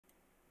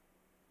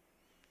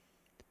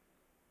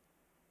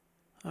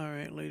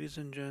Alright, ladies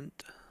and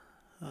gent.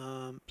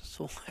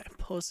 So I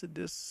posted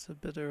this a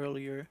bit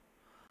earlier.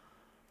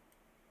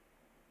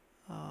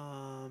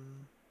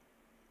 Um,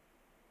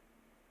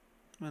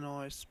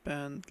 I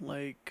spent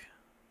like,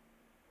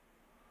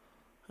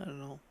 I don't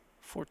know,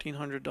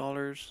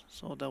 $1,400.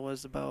 So that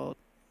was about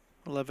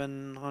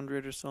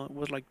 1,100 or so. It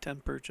was like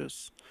 10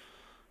 purchase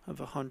of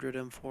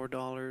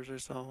 $104 or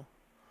so.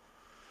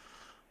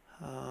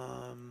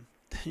 Um,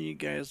 you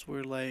guys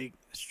were like,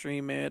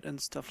 stream it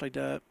and stuff like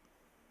that.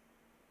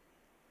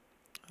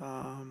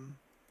 Um,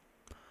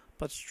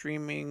 but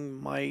streaming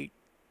might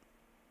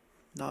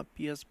not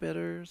be as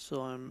better,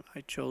 so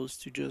I chose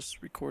to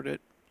just record it.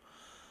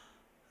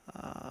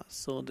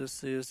 So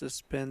this is the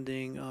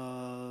spending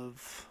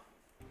of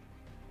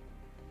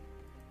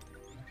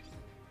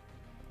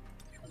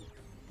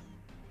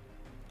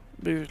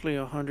basically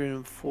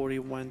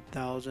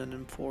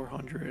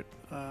 141,400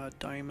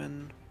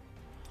 diamond.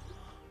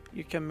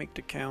 You can make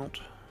the count.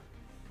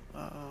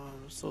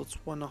 So it's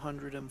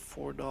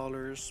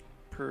 $104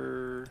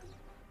 per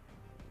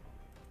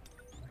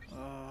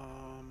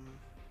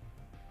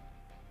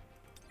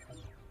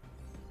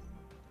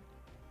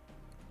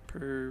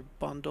per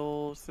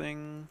bundle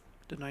thing.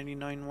 The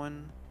 99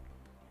 one.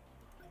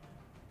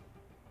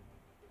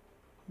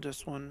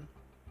 This one.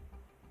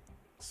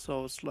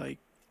 So it's like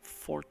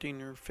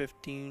 14 or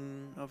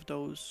 15 of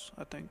those,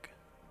 I think.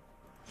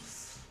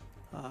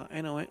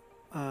 Anyway,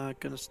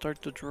 gonna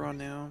start the draw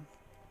now.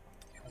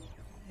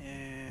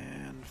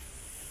 And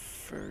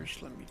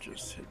first, let me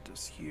just hit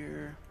this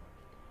here.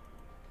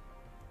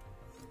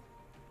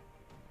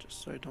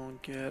 Just so I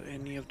don't get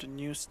any of the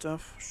new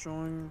stuff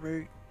showing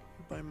right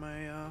by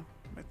my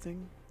my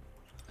thing.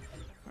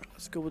 Alright,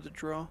 let's go with the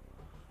draw.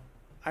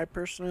 I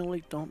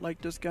personally don't like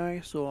this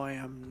guy, so I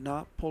am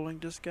not pulling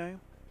this guy.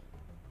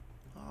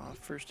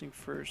 First thing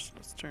first,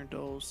 let's turn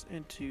those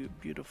into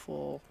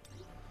beautiful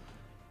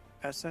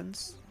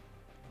essence.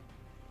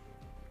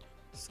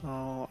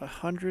 So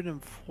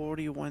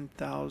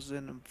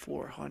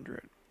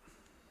 141,400.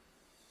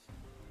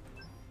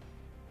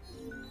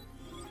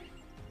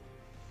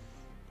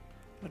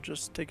 I'll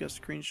just take a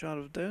screenshot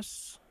of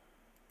this.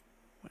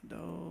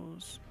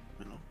 Windows,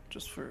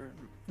 just for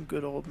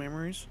good old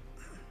memories.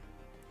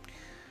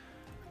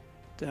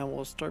 Then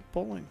we'll start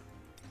pulling.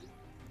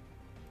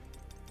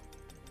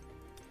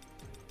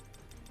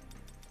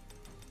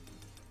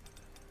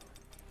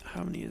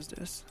 How many is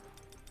this?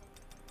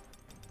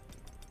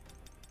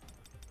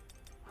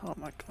 Oh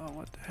my god,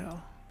 what the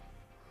hell?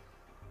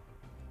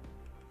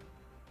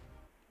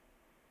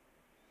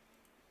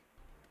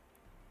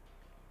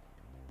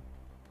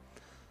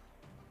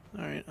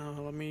 Alright,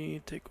 let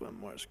me take one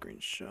more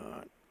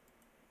screenshot.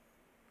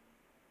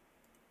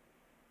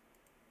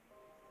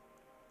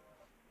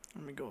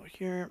 Let me go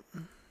here.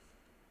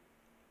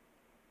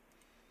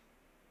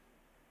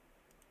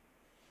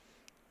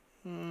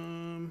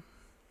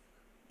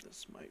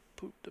 This might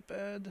poop the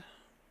bed.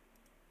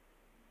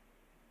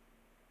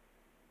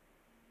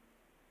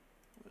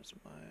 Where's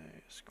my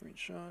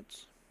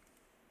screenshots?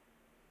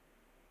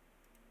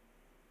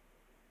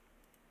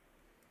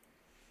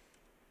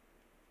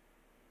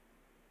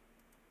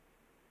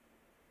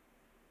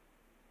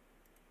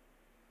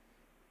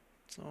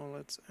 So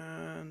let's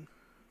add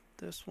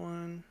this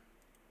one.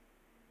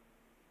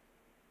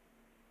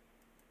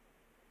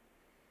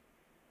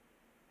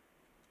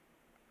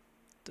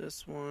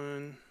 This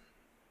one.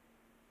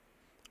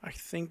 I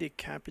think they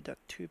capped it at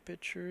 2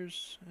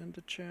 pictures in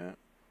the chat.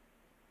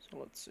 So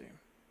let's see.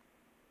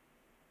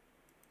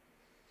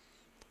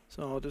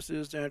 So this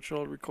is the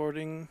actual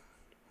recording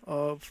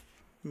of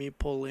me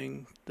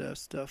pulling the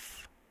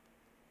stuff.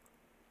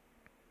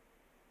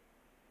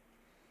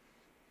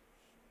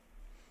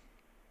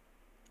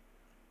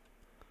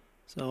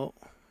 So,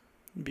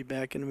 I'll be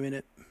back in a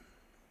minute.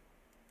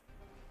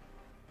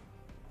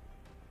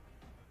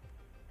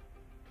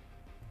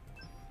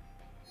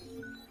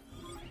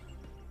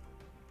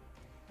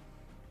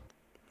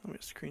 Let me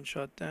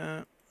screenshot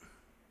that.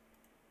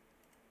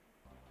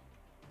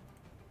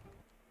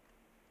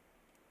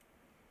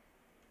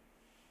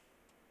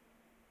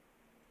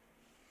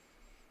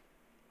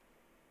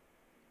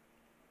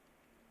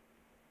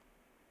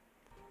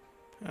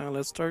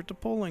 Let's start the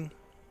polling.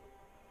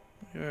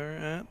 We're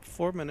at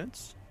 4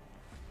 minutes.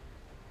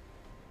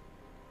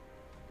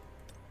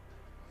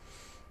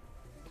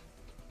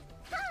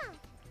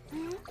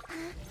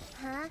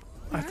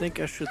 I think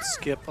I should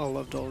skip all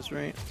of those,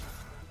 right?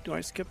 Do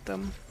I skip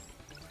them?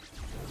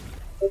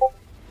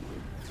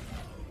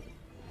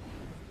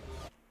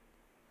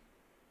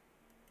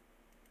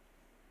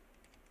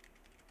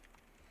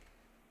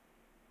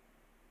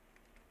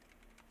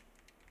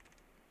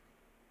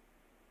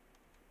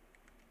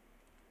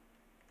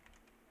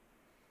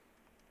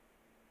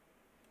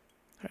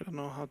 I don't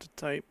know how to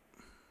type.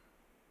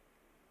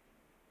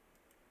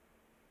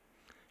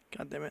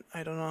 God damn it,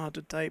 I don't know how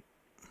to type.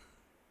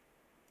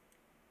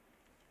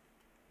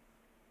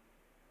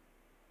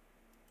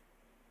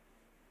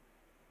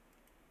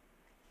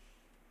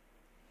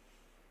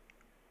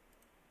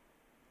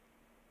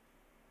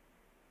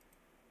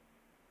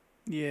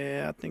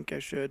 Yeah, I think I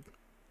should.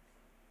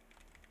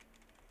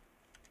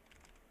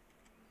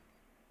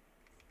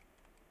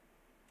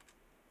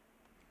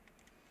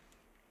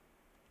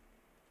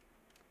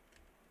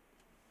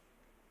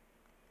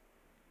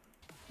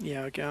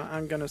 Yeah, okay,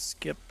 I'm gonna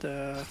skip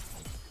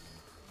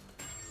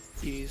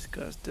these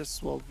because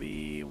this will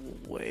be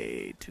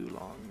way too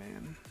long,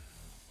 man.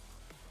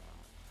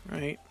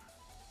 Right?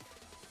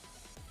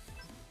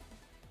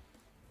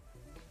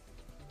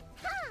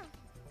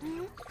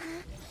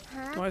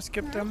 Do I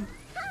skip them?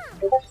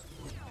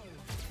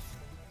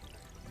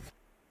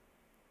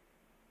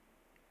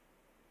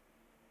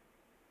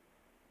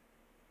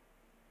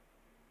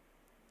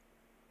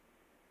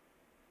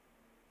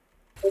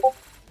 Hold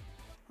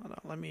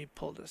on, let me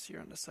pull this here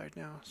on the side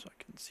now so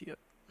I can see it.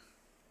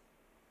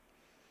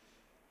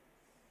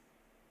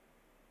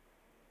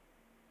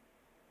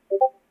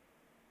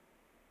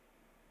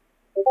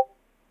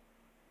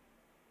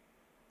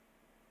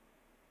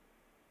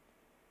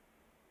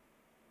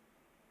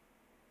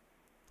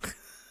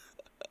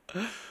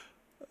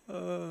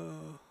 uh...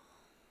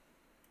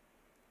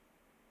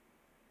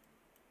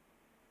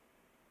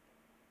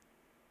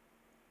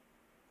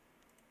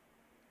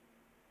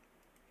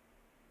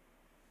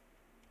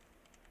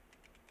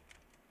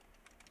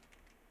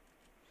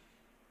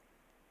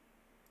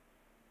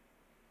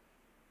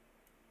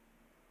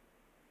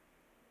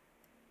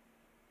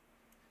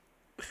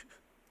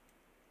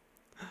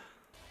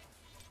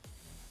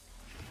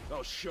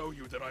 I'll show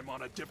you that I'm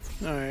on a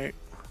different. Alright,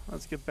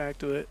 let's get back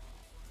to it.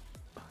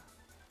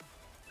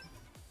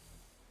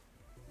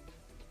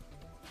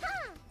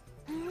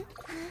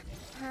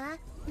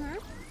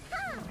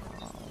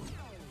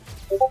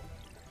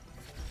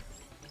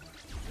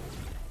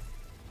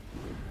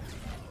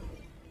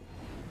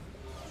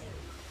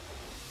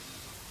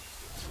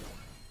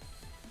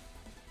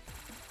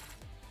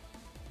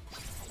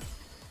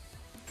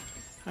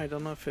 I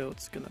don't know if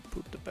it's gonna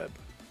poop the bed.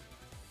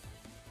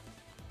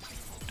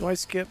 Do I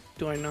skip?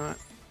 Do I not?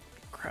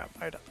 Crap,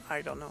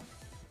 I don't know.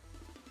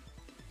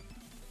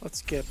 Let's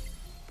skip.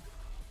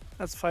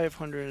 That's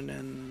 500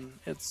 and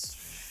it's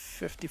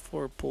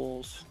 54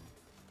 pulls.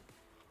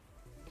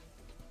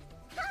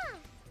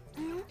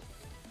 I'm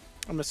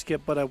gonna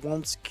skip, but I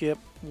won't skip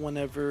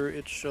whenever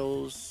it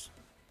shows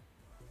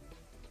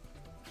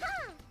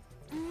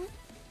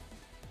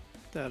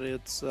that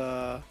it's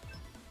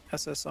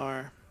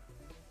SSR.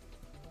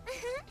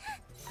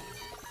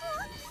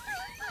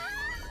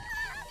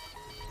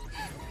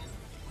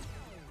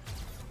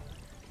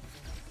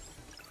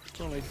 It's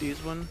only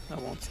these one. I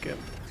won't skip.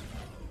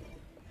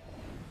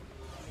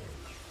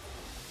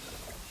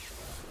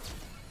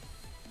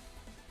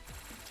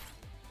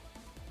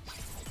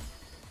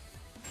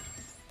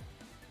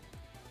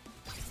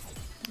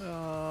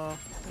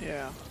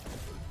 Yeah.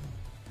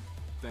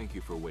 Thank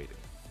you for waiting.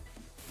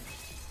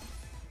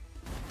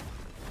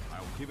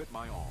 I'll give it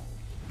my all.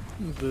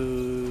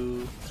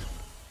 Boo.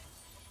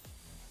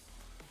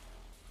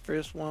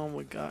 First one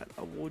we got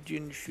a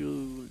Woojin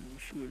Shul.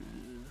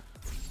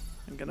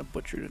 I'm gonna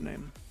butcher the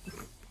name.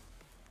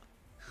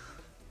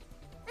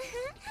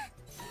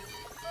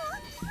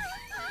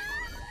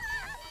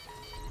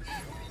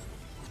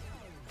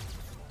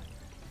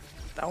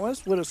 That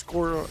was with a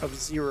score of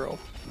 0.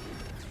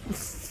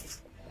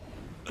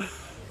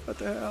 What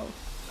the hell?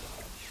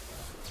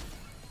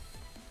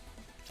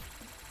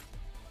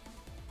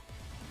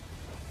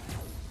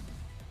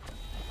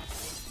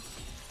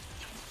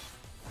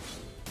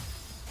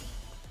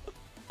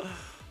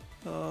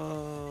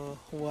 Oh,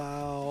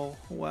 wow,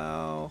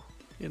 wow.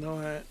 You know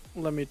what?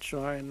 Let me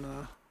try and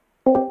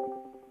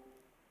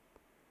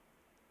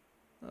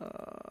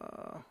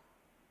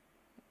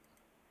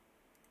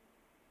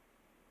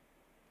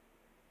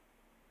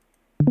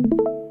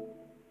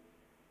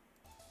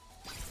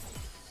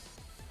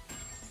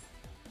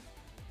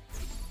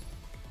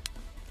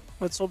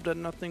let's hope that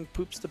nothing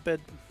poops the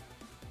bed.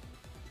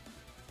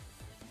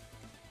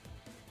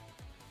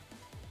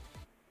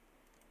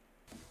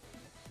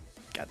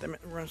 God damn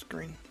it, run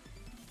screen.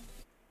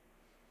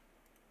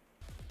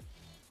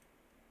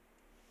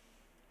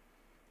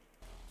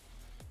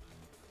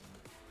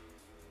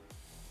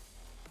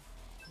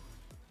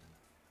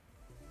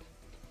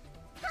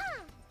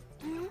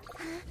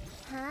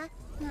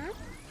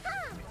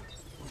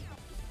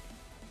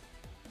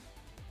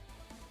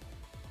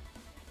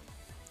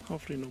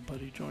 Hopefully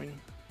nobody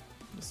join.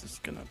 This is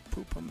gonna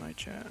poop on my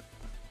chat.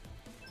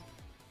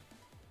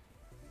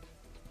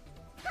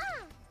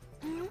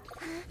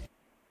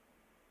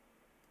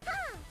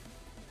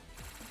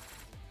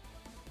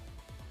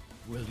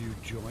 Will you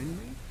join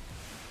me?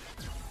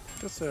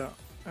 That's a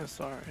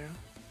SR, yeah?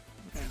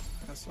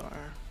 Yeah,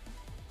 SR.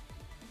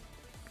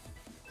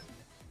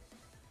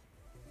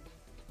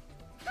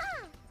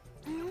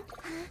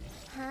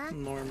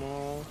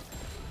 Normal.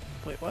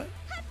 Wait, what?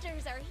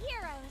 Hunters are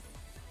heroes.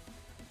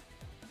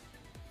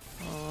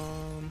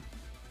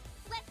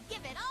 Let's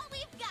give it all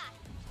we've got.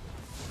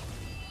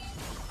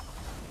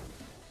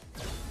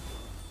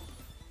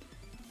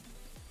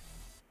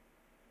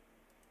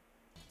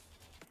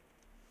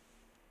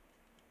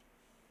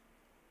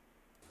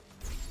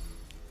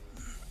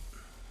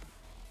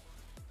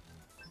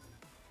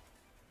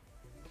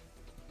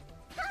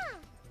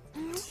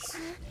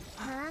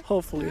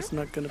 Hopefully it's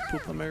not gonna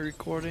poop on my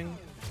recording.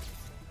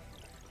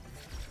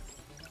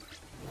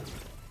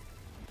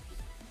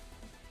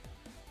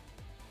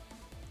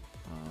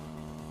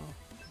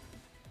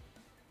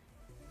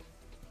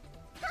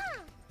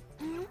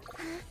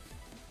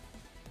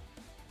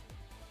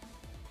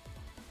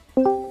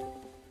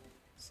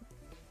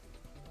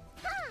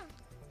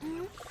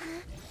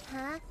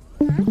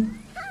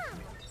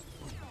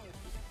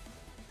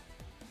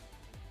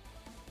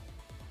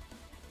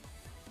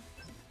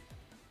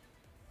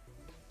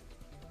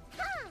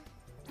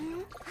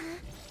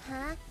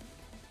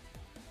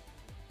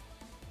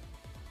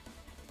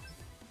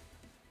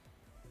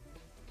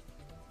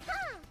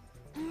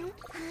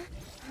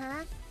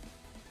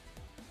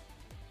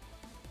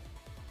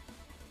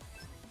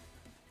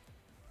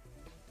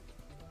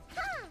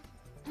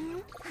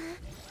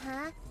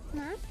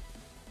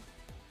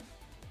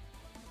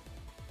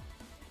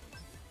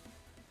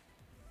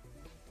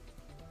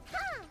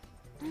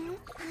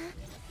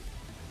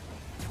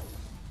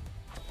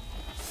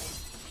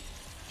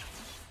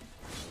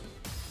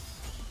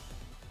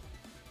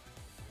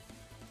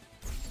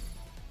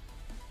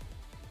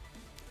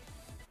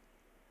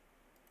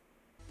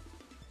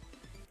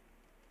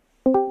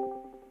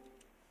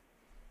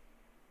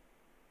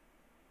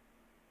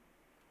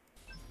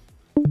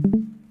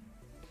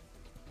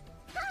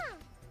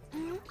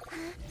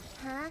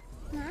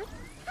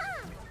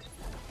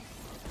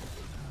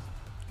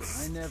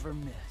 I never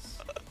miss.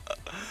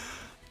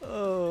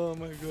 Oh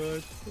my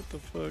god, what the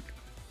fuck?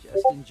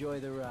 Just enjoy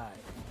the ride.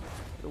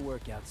 It'll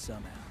work out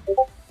somehow.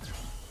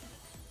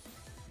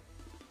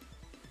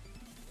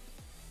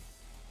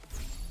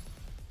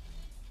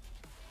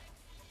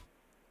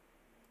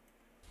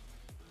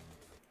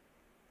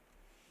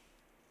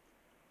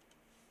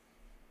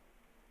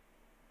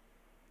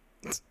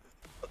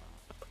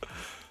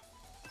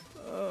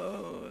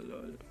 Oh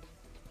lord.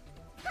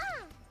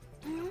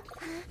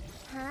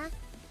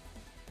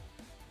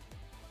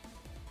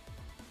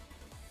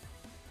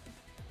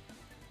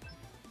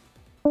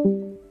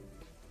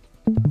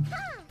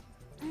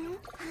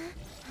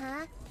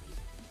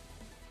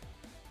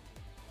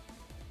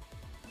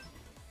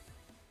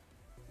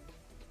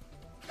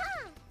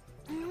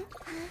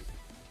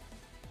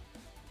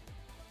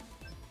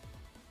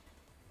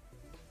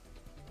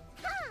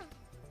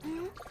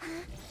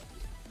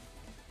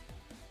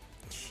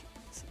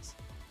 Jesus.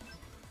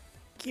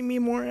 Give me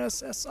more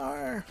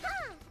SSR,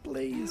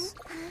 please.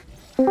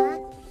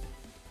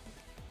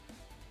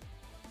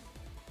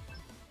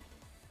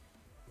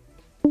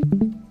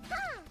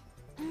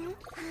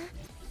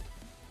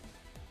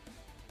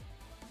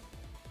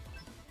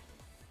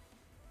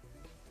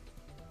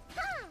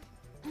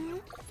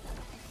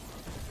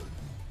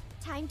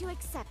 Time to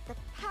accept the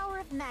power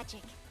of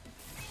magic.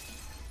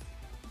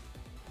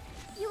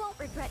 You won't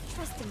regret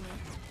trusting me.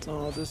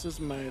 So this is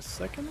my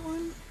second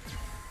one.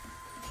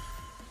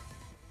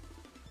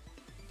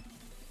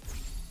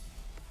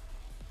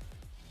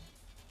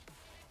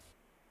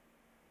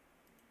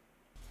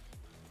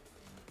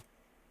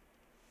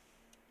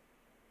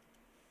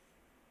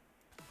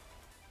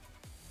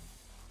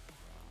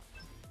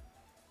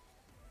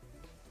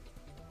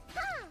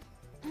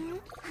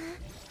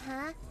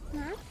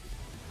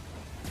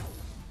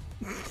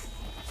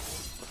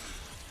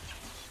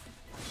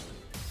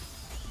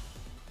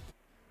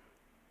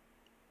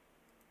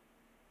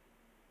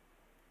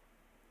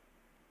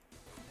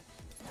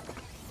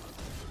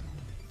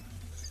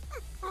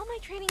 All my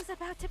training's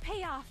about to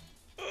pay off.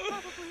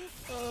 Probably.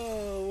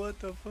 Oh, what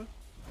the fuck?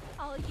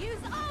 I'll use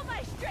all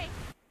my strength.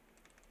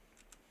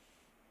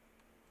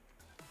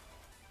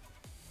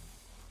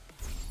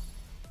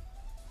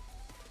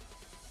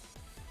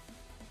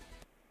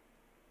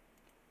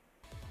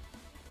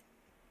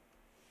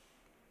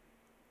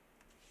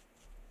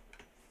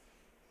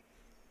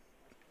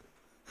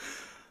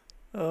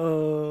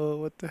 Oh,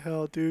 what the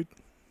hell, dude?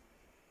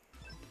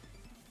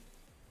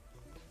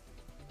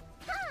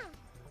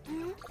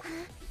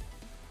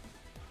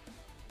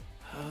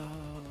 Oh.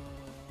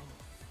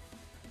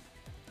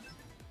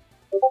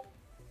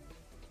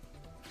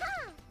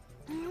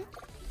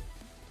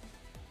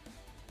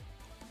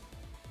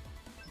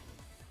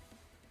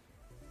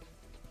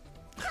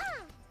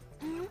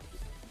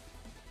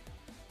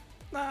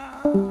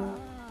 Ah.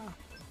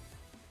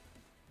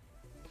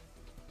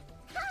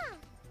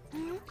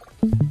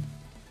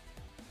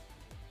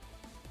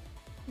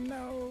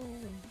 No.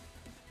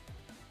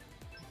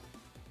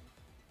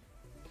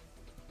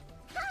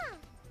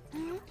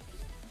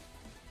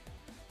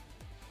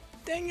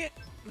 Dang it.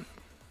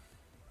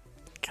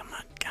 Come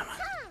on, come on.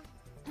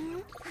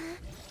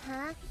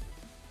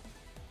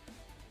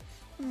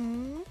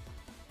 Hmm.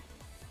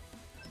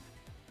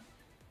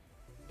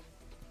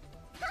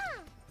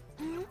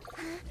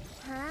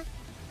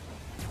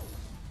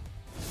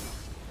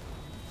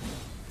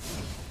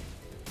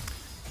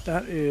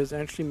 That is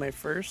actually my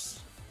first.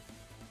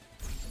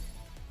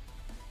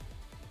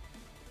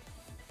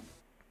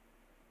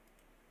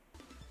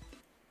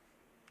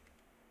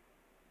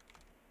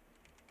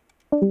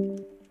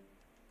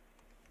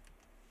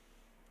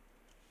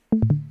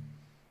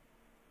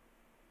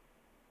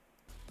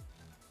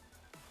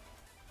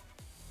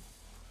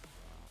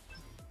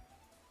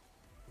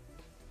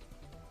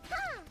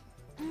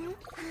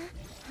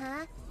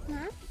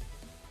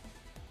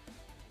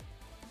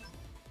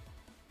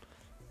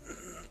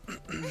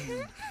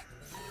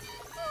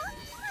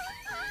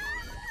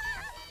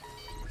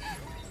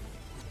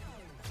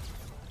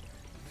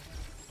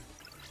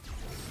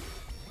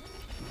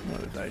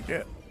 did I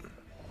get?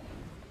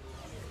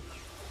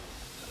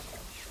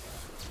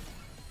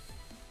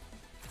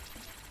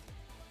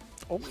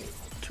 Oh,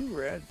 2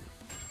 red.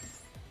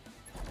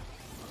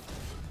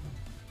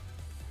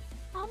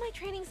 All my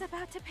training's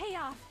about to pay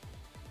off.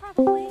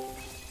 Probably.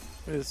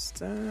 Is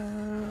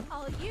that?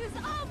 I'll use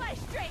all my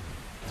strength.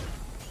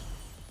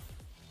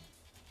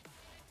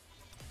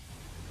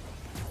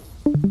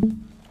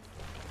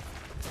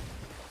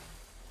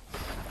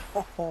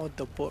 Oh,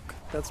 the book.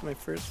 That's my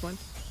first one.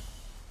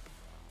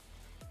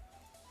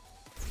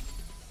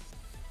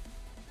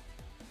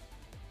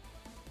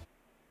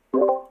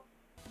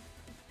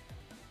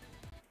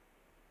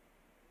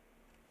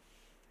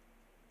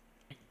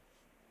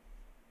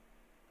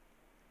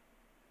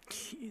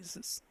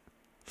 Jesus.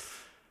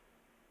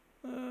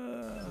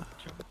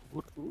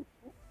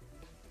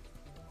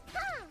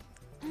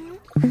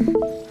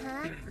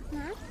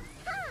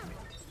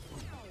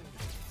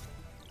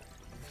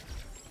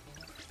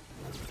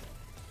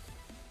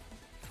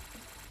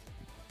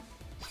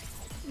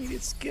 Need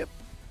it skip.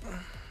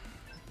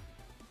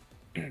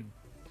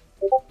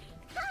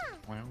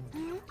 Wow.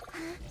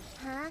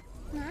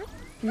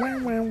 Wow,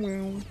 wow,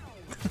 wow.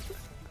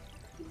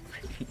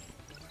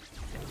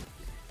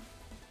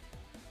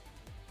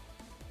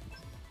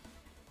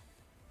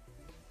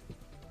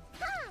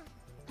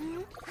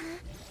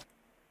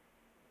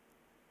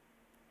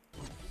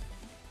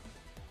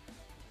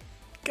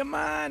 Come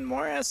on,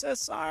 more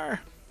SSR.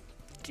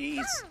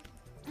 Jeez.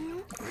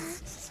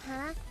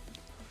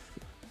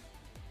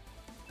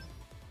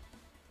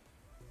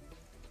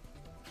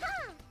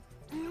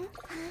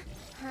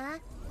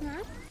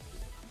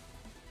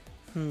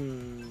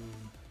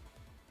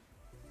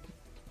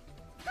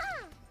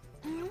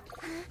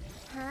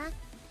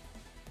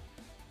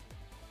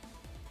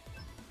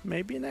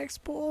 Maybe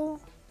next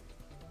pull?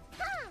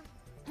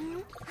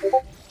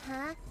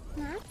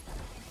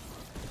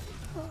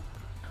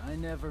 I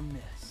never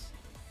miss.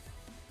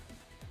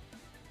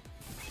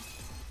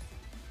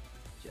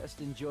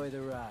 Just enjoy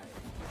the ride.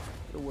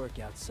 It'll work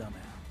out somehow.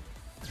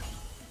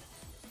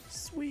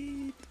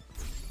 Sweet.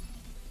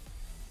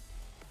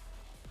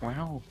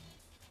 Wow.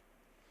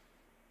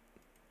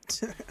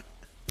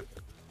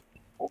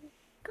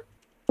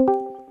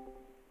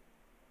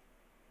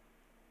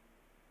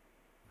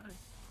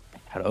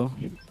 Hello.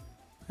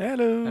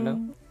 Hello. Hello.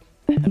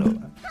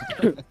 Hello.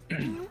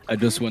 I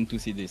just want to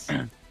see this.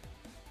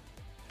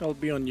 I'll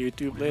be on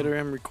YouTube later.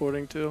 I'm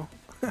recording too.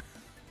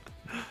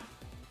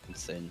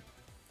 Insane.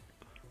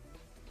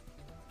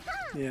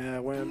 Yeah, I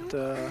went,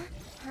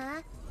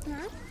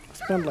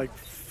 spent like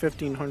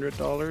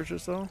 $1,500 or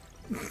so.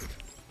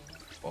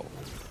 Wow.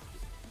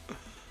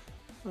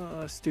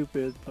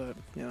 Stupid, but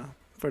yeah,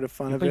 for the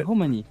fun You of pay it. how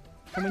many?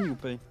 How many you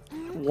pay?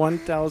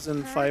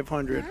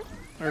 1,500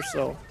 or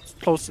so. It's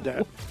close to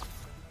that.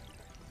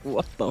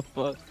 What the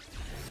fuck?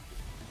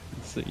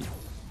 Insane.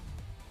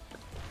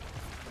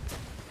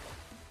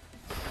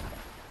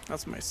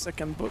 That's my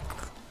second book.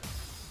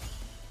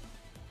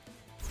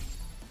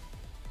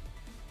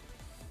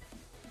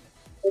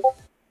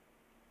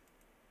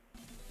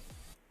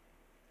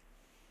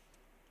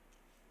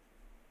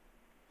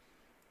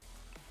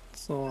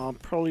 So I'll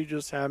probably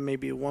just have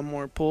maybe one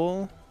more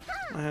pull.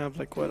 I have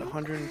like what,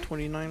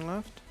 129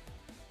 left?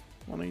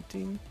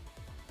 118?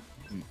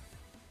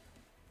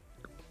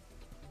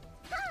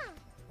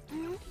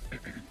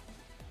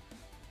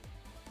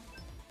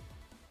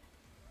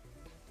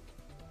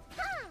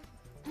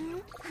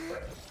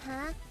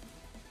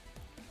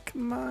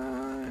 Come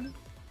on.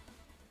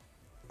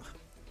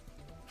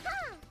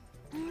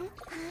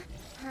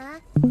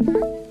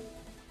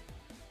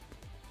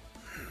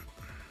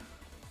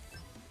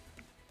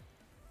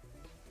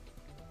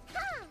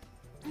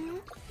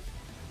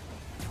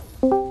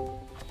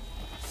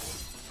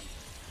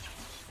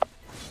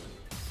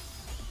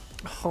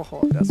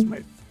 Oh, that's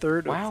my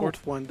third or Wow.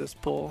 fourth one this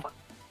pull.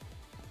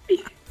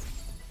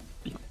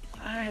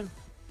 I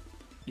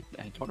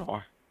don't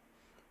know.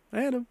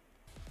 I had him.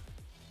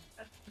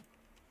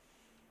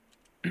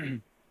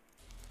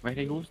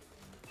 Very good.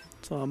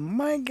 So I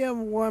might get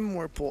one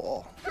more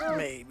pull.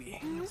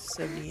 Maybe.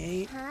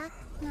 78.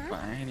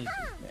 Phải đi.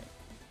 Mẹ,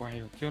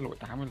 quay chứ lội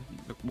 8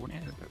 được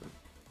 4S được.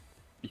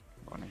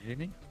 Bọn này hết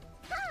đi.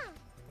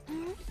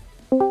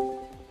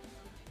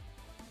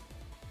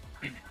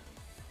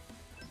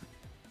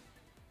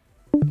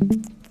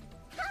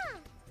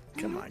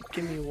 Come on,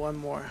 give me one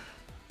more.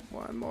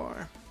 One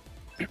more.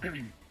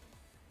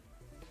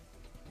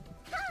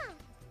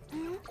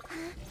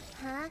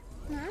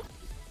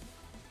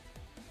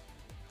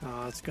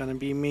 Oh, it's gonna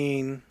be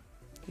mean.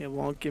 It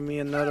won't give me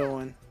another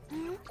one.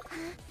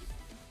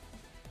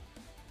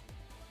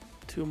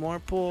 2 more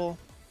pull,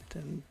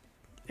 then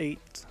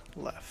 8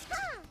 left.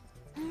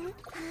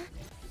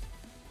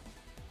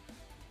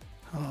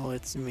 Oh,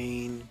 it's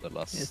mean. The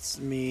last. It's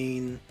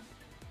mean.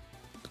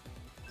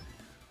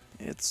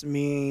 It's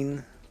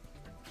mean.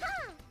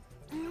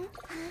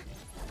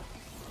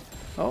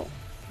 Oh,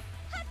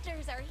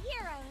 Hunters are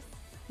heroes.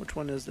 which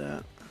one is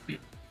that? Let's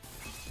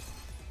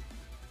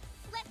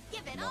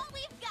give it all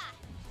we've got.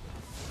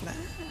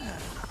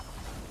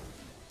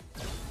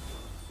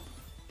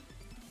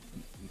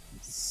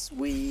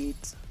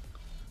 Sweet.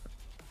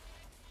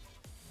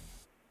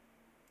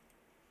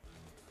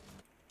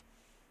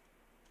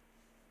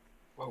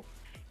 Wow.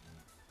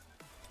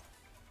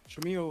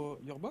 Show me your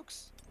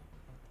box.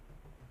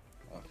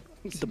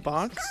 The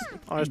box?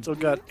 Oh, I still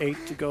got 8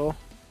 to go.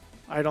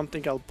 I don't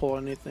think I'll pull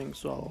anything,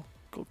 so I'll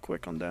go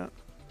quick on that.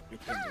 You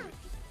can do it.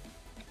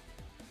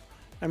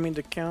 I mean,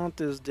 the count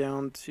is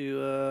down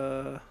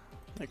to,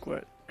 like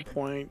what?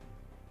 Point.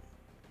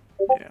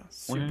 Yeah,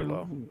 super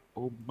low.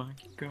 Oh my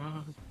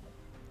god.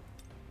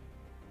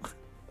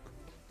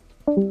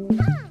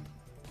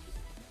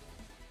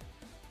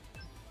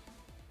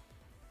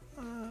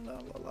 La, la,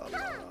 la, la.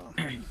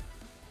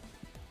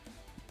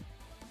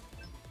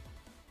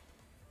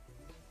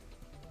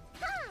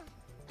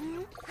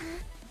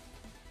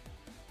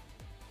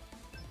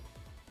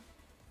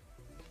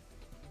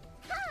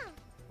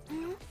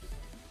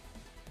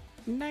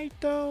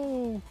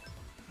 Naito!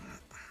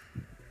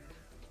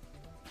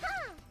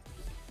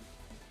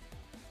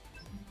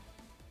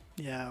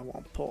 Yeah, I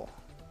won't pull.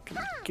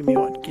 Give me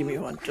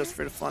one, just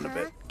for the fun of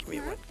it. Give me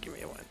one.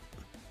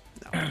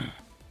 No.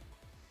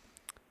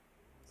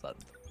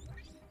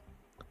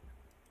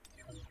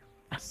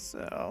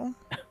 So,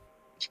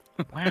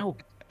 Wow.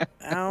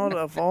 out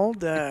of all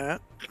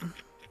that,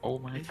 Oh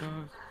my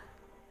god.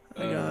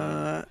 I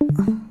got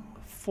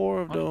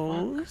 4 of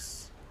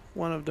those,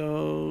 1 of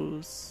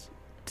those,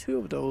 2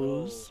 of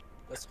those,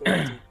 Let's go, G.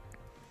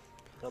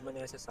 How many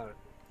SSR?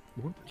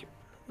 What?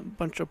 a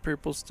bunch of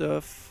purple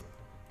stuff,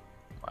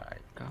 My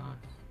god.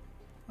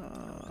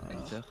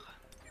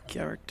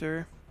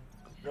 character,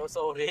 Bro,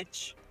 so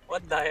rich.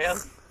 What the hell?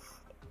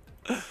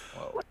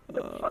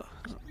 Wow.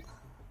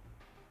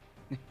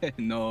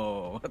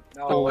 No.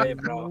 No way,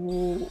 bro.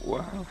 Oh,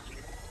 wow.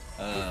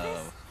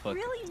 Fuck.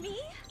 Really me?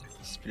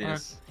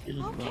 Experience.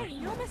 Okay,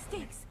 no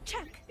mistakes.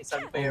 Check. It's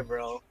unfair,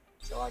 bro.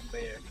 So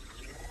unfair. You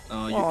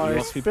Oh, I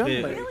lost spent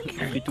player. Really?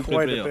 Free-to-play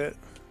quite a player. bit.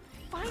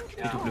 Find Yeah.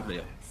 Free-to-play control.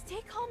 player.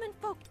 Stay calm and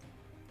focus.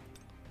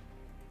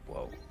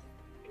 Whoa.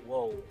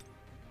 Whoa.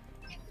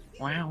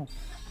 Wow.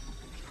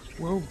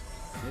 Whoa.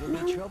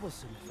 It'll be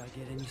troublesome if I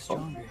get any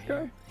stronger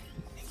here.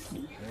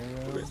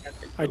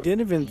 I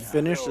didn't even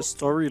finish the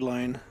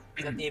storyline.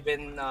 It's not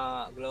even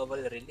global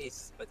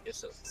release, but you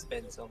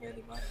spend so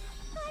many money.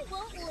 I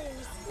won't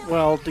lose. No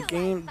Well, matter the how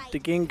I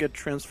fight. game got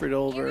transferred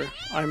over.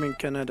 I'm in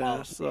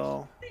Canada,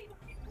 so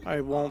I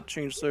won't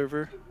change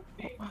server.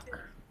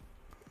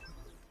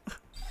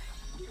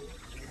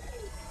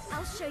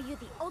 I'll show you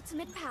the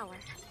ultimate power.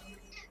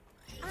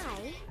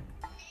 I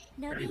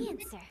know the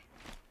answer.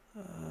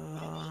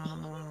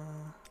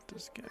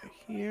 This guy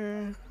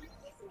here.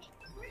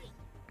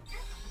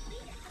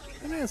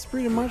 And that's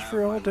pretty much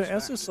for all the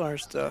SSR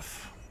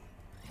stuff.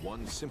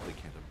 One simply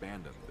can't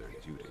abandon their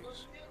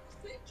duties.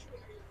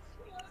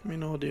 I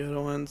mean, all the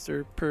other ones,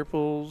 they're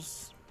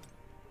purples.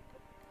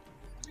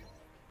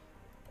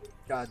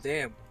 God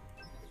damn.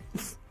 I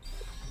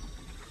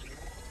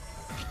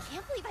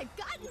can't believe I've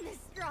gotten this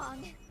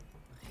strong.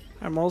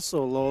 I'm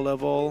also low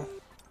level.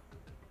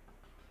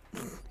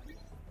 How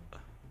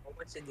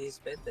much did he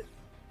spend,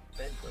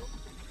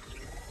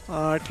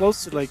 bro?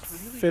 Close to like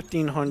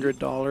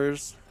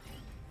 $1,500.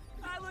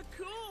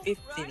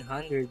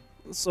 1,500.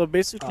 So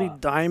basically,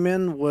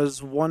 Diamond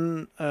was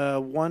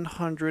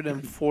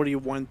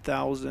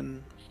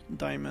 141,000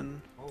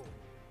 Diamond. Oh.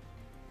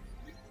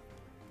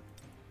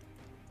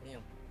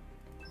 Damn.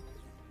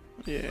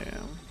 Yeah.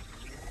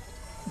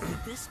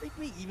 Did this make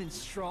me even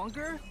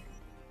stronger?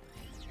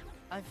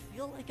 I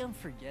feel like I'm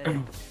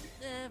forgetting.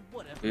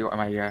 Whatever. You got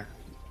my Did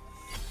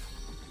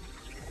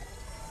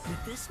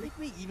this make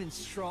me even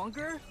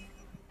stronger?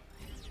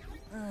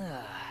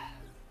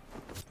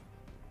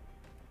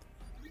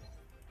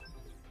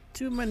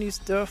 Too many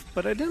stuff,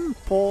 but I didn't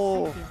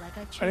pull I feel like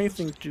I changed.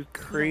 anything too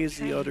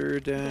crazy train, other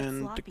get than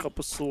the sloppy.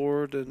 couple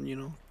sword and, you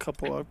know,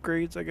 couple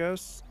upgrades, I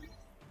guess.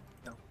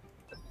 But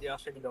you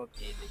actually don't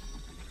need it.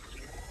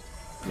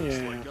 Looks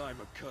Yeah. like I'm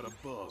a cut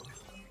above.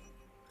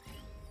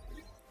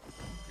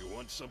 You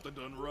want something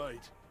done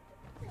right?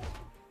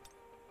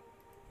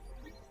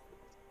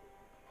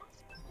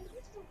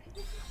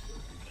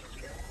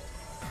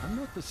 I'm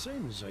not the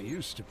same as I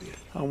used to be.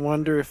 I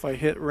wonder if I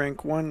hit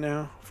rank 1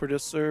 now for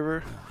this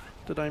server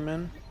that I'm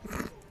in.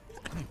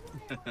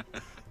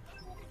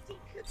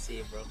 Let's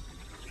see, bro.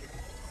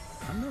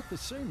 I'm not the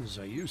same as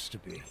I used to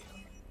be.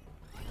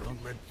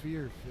 Don't let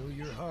fear fill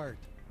your heart.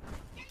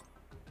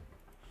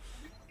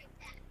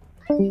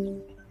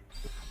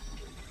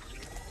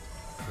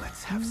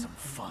 Let's have some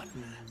fun.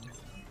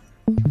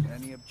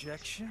 Any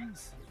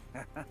objections?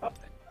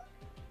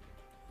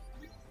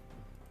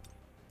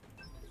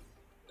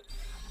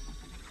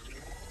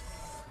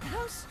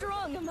 How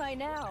strong am I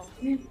now?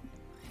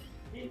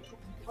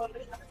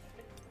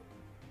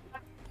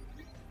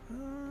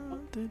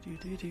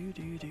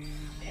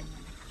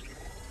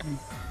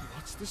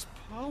 What's this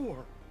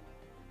power?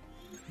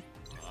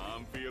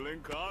 I'm feeling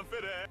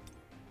confident.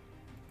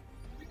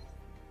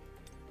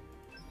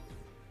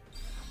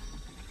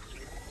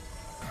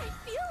 I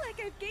feel like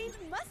I've gained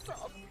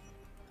muscle.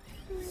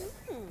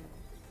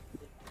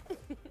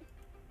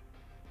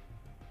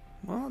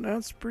 Well,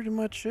 that's pretty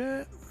much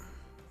it.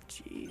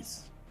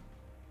 Jeez.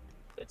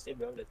 Let's see,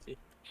 bro. Let's see.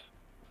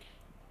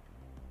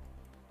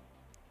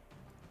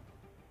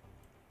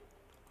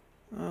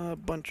 A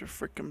bunch of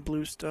freaking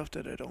blue stuff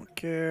that I don't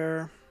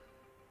care.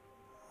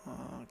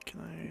 Can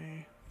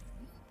I?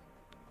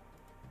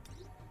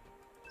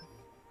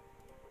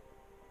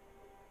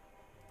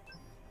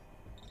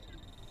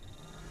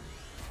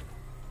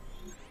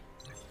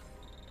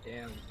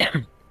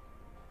 Damn.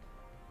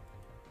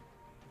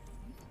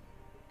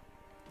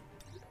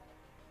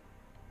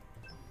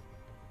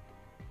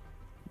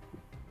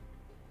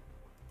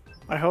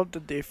 I hope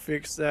that they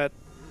fix that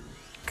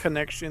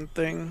connection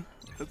thing.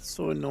 That's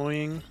so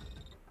annoying.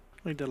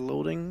 Like the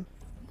loading.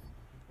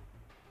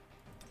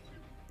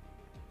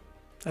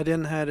 I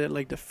didn't have it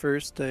like the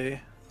first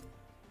day.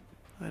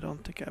 I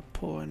don't think I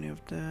pull any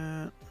of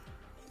that.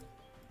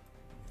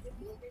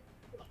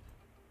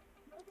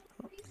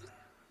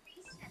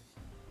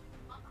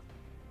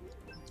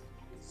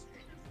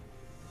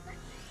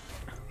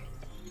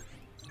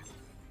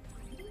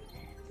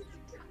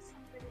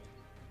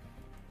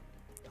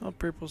 Oh,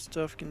 purple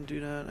stuff can do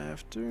that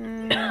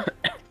after.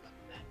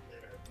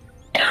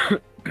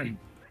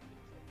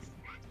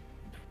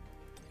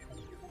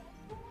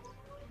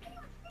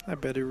 I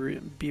better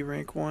be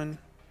rank 1.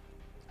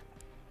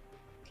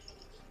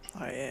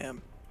 I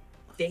am.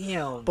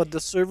 Damn. But the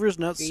server's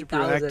not super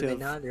active.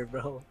 3,900,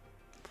 bro.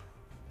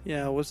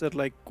 Yeah, was it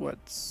like what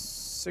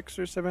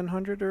 600 or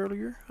 700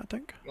 earlier? I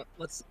think.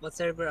 What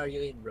server are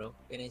you in, bro?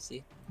 Can I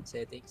see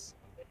settings?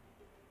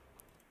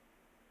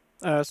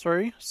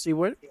 Sorry. See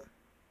what?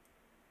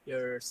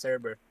 Your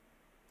server.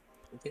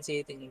 You can see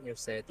it in your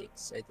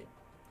settings, I think.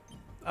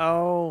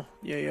 Oh,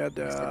 yeah,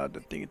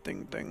 the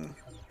thing.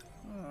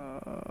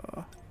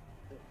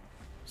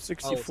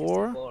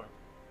 64. 64.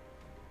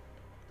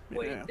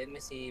 Wait, Yeah. let me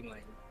see my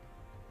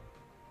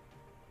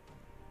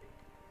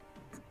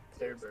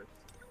server.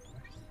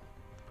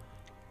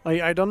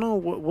 I don't know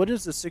what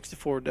is the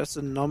 64. That's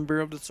the number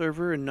of the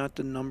server and not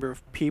the number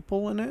of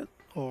people in it,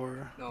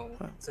 or No,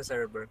 it's a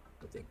server,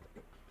 I think.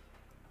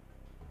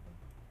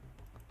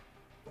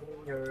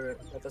 Your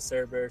data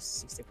server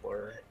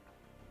 64.